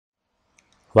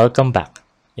Welcome back.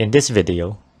 In this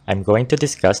video, I'm going to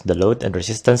discuss the load and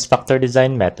resistance factor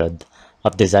design method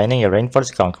of designing a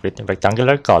reinforced concrete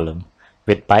rectangular column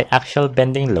with biaxial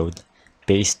bending load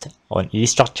based on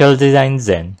eStructural Design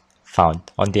Zen found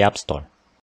on the App Store.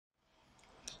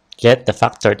 Get the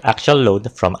factored axial load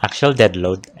from axial dead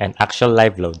load and axial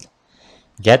live load.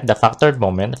 Get the factored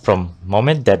moment from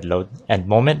moment dead load and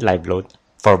moment live load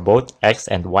for both x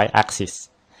and y axes.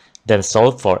 Then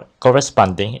solve for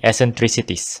corresponding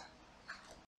eccentricities.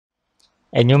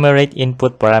 Enumerate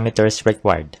input parameters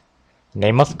required.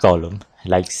 Name of column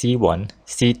like C1,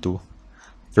 C2,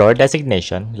 floor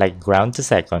designation like ground to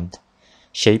second,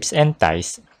 shapes and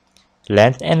ties,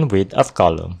 length and width of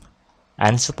column,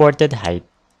 unsupported height,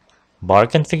 bar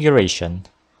configuration,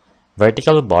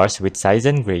 vertical bars with size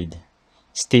and grade,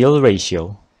 steel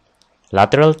ratio,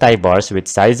 lateral tie bars with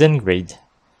size and grade,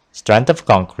 strength of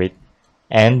concrete,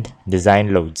 and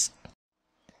design loads.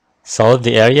 Solve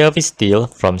the area of steel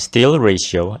from steel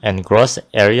ratio and gross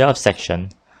area of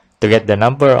section to get the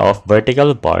number of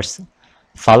vertical bars,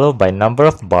 followed by number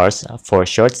of bars for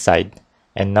short side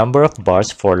and number of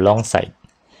bars for long side.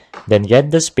 Then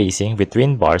get the spacing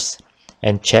between bars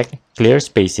and check clear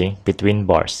spacing between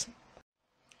bars.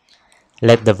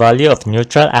 Let the value of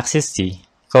neutral axis C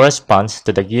corresponds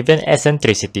to the given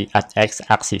eccentricity at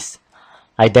x-axis.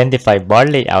 Identify bar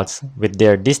layouts with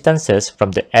their distances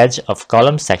from the edge of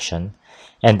column section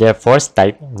and their force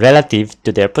type relative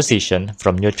to their position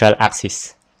from neutral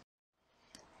axis.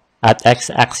 At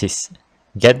x-axis,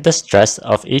 get the stress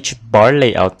of each bar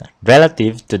layout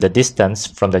relative to the distance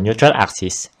from the neutral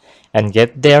axis and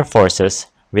get their forces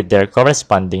with their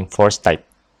corresponding force type.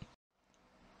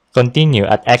 Continue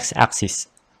at x-axis.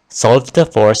 Solve the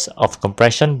force of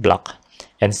compression block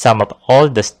and sum up all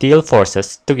the steel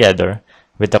forces together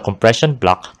with the compression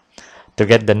block to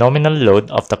get the nominal load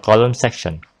of the column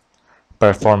section.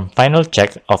 Perform final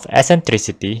check of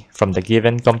eccentricity from the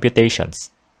given computations.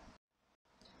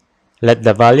 Let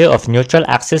the value of neutral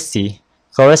axis C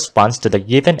corresponds to the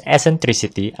given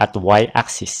eccentricity at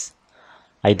y-axis.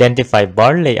 Identify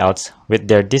bar layouts with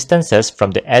their distances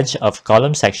from the edge of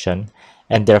column section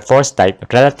and their force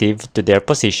type relative to their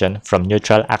position from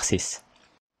neutral axis.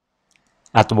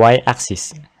 At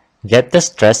y-axis, get the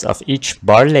stress of each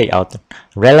bar layout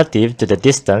relative to the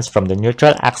distance from the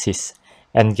neutral axis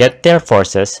and get their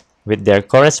forces with their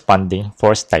corresponding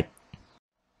force type.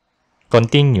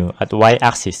 Continue at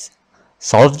y-axis.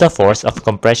 Solve the force of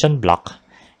compression block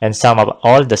and sum up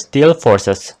all the steel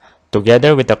forces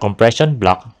together with the compression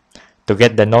block to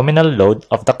get the nominal load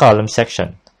of the column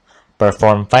section.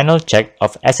 Perform final check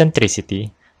of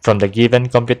eccentricity from the given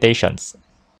computations.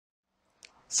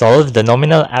 Solve the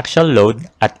nominal axial load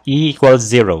at E equals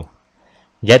 0.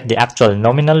 Get the actual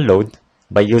nominal load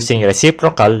by using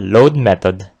reciprocal load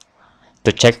method.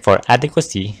 To check for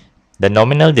adequacy, the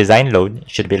nominal design load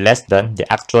should be less than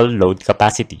the actual load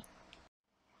capacity.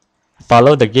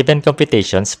 Follow the given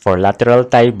computations for lateral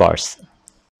tie bars.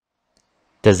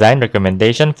 Design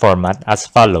recommendation format as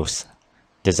follows: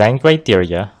 design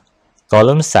criteria,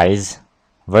 column size,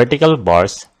 vertical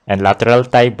bars, and lateral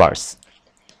tie bars.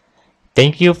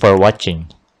 Thank you for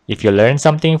watching. If you learned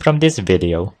something from this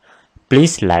video,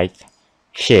 please like,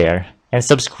 share, and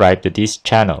subscribe to this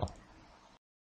channel.